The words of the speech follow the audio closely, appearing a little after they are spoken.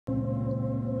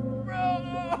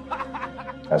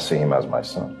I see him as my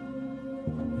son.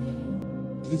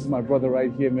 This is my brother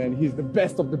right here, man. He's the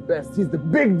best of the best. He's the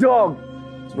big dog.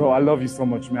 Bro, I love you so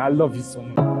much, man. I love you so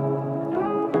much.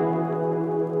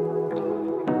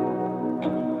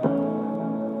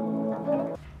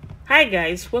 Hi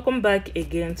guys, welcome back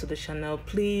again to the channel.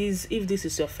 Please, if this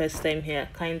is your first time here,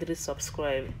 kindly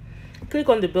subscribe. Click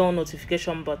on the bell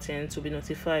notification button to be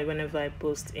notified whenever I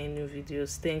post a new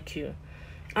videos. Thank you.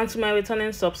 And to my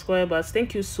returning subscribers,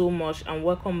 thank you so much and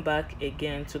welcome back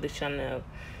again to the channel.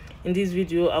 In this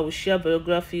video, I will share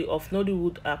biography of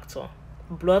Nollywood actor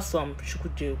Blossom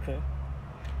Chukwujekwu.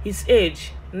 His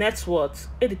age, net worth,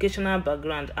 educational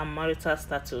background, and marital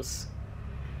status.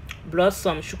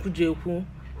 Blossom Chukwujekwu,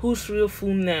 whose real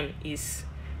full name is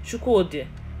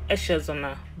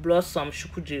Chukwujekwu Blossom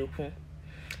Chukwujekwu,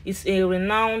 is a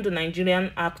renowned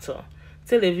Nigerian actor,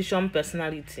 television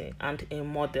personality, and a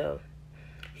model.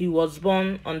 He was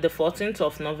born on the 14th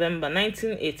of November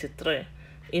 1983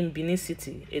 in Benin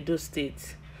City, Edo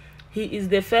State. He is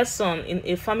the first son in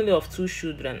a family of 2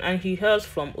 children, and he hails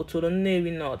from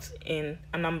Otoronnewi North in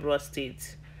Anambra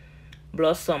State.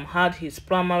 Blossom had his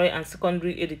primary and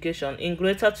secondary education in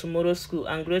Greater Tomorrow School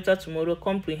and Greater Tomorrow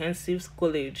Comprehensive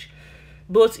College,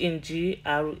 both in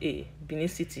GRA, Benin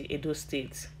City, Edo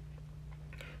State,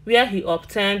 where he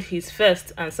obtained his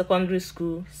first and secondary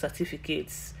school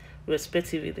certificates,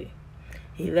 respectively.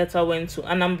 He later went to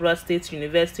Anambra State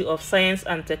University of Science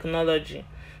and Technology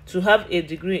to have a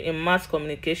degree in mass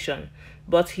communication,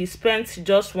 but he spent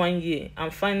just 1 year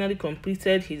and finally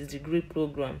completed his degree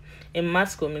program in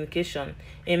mass communication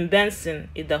in Benson,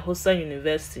 Idahosa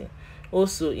University,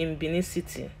 also in Benin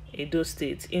City, Edo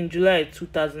State, in July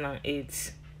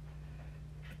 2008.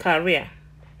 Career.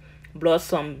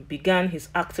 Blossom began his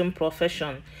acting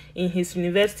profession in his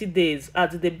university days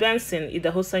at the Benson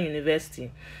Idahosa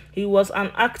University. He was an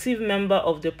active member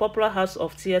of the Popular House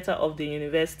of Theatre of the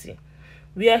university,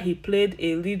 where he played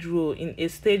a lead role in a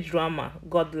stage drama,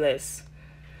 Godless.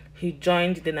 He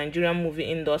joined the Nigerian movie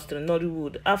industry,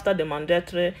 Nollywood, after the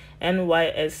mandatory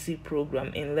NYSC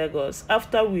program in Lagos,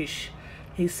 after which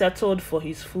he settled for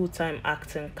his full-time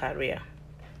acting career.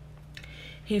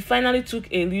 He finally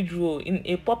took a lead role in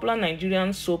a popular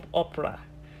Nigerian soap opera,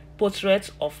 Portrait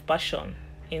of Passion,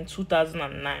 in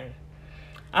 2009,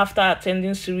 after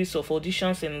attending a series of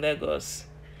auditions in Lagos.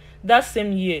 That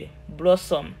same year,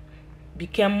 Blossom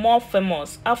became more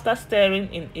famous after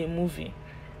starring in a movie,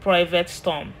 Private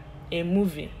Storm, a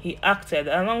movie he acted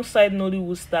alongside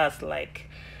Nollywood stars like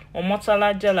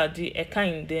Omotala Jaladi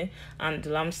Ekainde and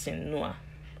Lamsin Noah.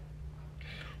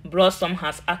 Blossom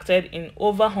has acted in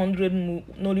over 100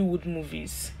 Nollywood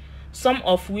movies, some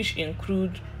of which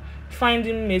include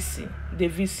Finding Mercy, The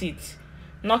Visit,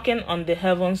 Knocking on the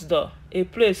Heaven's Door, A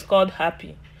Place Called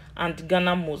Happy, and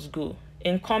Ghana Must Go,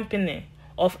 in company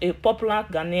of a popular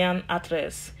Ghanaian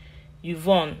actress,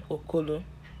 Yvonne Okolo.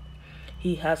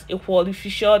 He has equally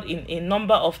featured in a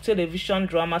number of television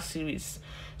drama series,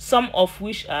 some of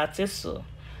which are Teso,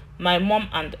 My Mom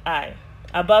and I,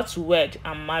 About to Wed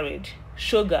and Married,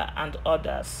 Sugar, and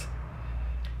others.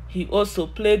 He also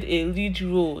played a lead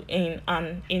role in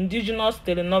an indigenous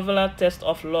telenovela, Test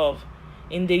of Love,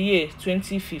 in the year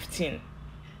 2015.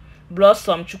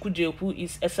 Blossom Chukwujekwu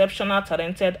is exceptionally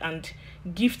talented and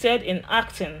gifted in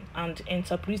acting and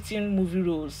interpreting movie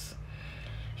roles.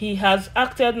 He has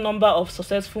acted a number of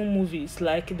successful movies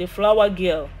like The Flower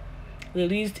Girl,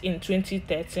 released in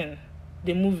 2013.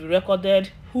 The movie recorded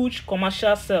huge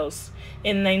commercial sales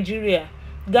in Nigeria,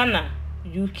 Ghana,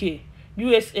 UK,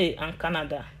 USA, and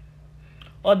Canada.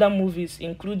 Other movies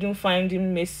including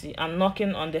Finding Mercy and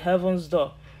Knocking on the Heaven's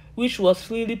Door, which was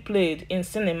freely played in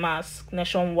cinemas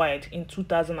nationwide in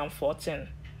 2014.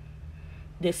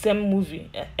 The same movie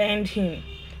earned him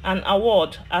an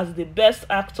award as the Best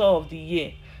Actor of the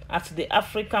Year at the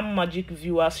African Magic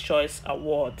Viewers' Choice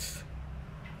Awards.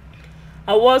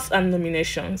 Awards and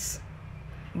nominations.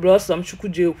 Blossom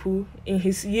Chukwujekwu, in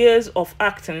his years of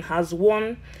acting, has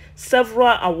won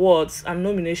several awards and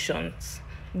nominations.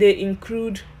 They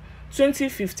include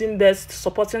 2015 Best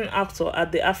Supporting Actor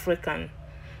at the African,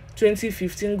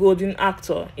 2015 Golden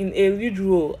Actor in a Lead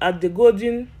Role at the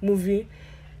Golden Movie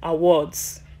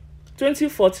Awards,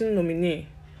 2014 nominee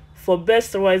for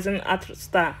Best Rising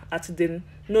Star at the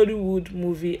Nollywood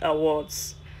Movie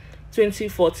Awards,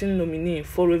 2014 nominee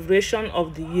for Revelation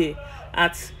of the Year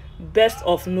at Best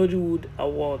of Nollywood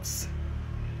Awards.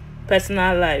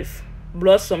 Personal life.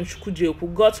 Blossom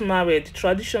Chukwujekwu got married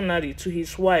traditionally to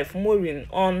his wife Maureen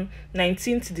on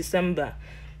 19th December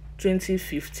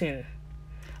 2015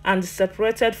 and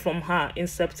separated from her in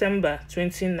September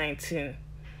 2019.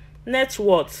 Net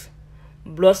worth.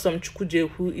 Blossom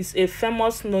Chukwujekwu is a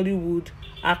famous Nollywood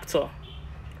actor,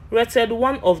 rated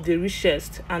one of the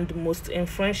richest and most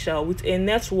influential with a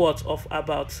net worth of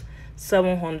about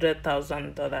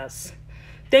 $700,000.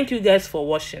 Thank you guys for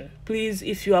watching. Please,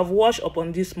 if you have watched up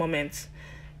on this moment,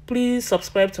 please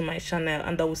subscribe to my channel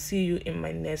and I will see you in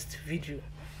my next video.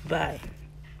 Bye.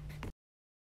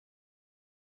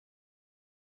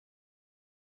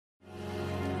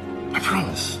 I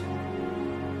promise.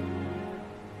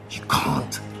 You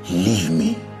can't leave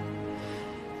me.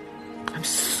 I'm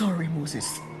sorry,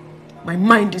 Moses. My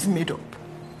mind is made up.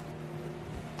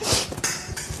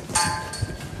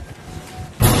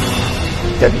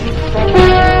 Debbie!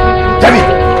 Debbie!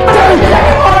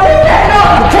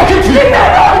 I'm talking to you!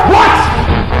 What?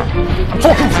 I'm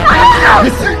talking to you!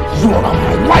 Listen, you are my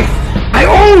wife! I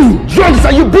own drugs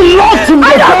and you belong to me! I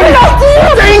don't belong to you!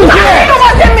 Stay here! It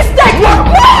was a mistake!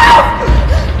 What?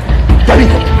 Debbie!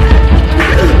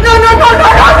 No,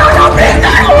 please!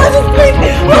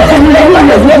 Please!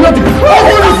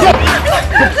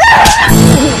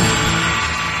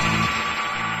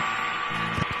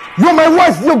 You're my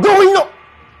wife! You're going up!